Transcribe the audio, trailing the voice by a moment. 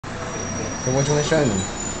So what do you want to show them?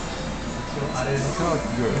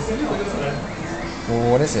 Well,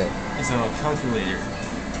 what is it? It's a calculator.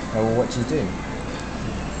 Oh, well, what do you do?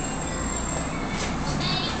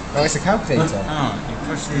 Oh, it's a calculator. You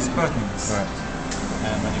push these buttons. Right.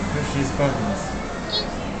 And when you push these buttons,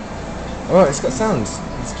 Oh, it's got sounds.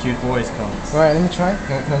 this cute voice comes. Alright, let me try.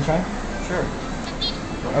 Can I try? Sure.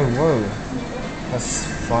 Oh, whoa. That's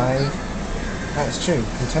 5. That's true.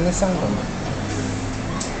 Can you turn the sound on?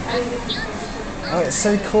 Oh, it's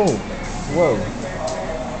so cool. Whoa.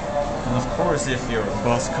 And of course, if your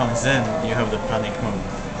boss comes in, you have the panic mode.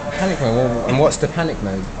 Panic mode? Well, and what's the panic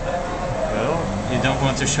mode? Well, you don't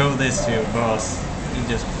want to show this to your boss. You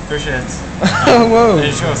just push it. Oh, whoa. And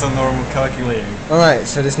it shows a normal calculator. Alright,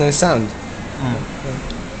 so there's no sound. Mm.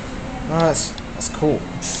 Oh, that's cool.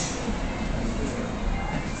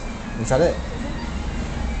 Is that it?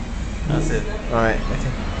 That's it. Alright,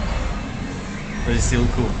 okay. But it's still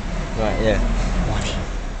cool. Right, yeah.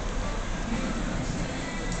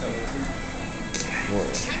 Whoa.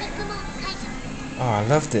 Oh, I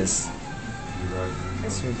love this.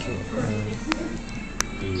 It's really cute.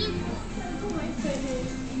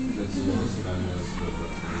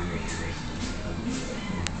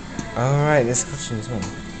 Alright, this question as well.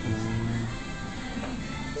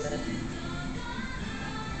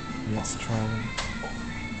 Let's try one.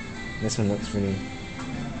 This one looks really...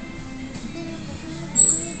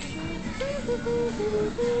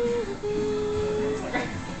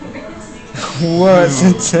 Whoa, that's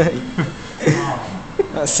insane.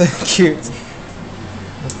 That's so cute.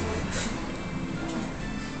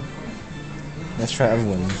 Let's try other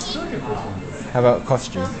ones. How about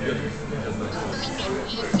costume?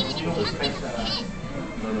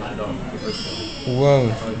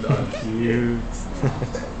 Whoa. Cute.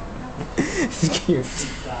 It's cute.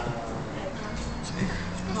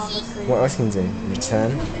 What else can you do?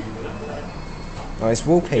 Return. Oh, it's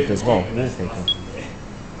wallpaper as well. Wallpaper.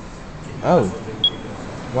 Oh.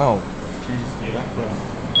 Wow. Change the background.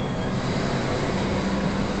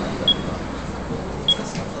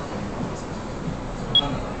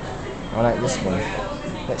 I like this one.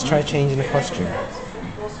 Let's try changing the costume.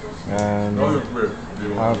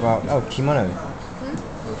 How about kimono?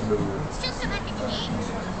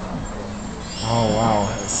 Oh wow,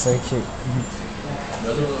 it's so cute.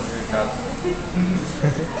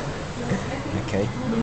 Okay.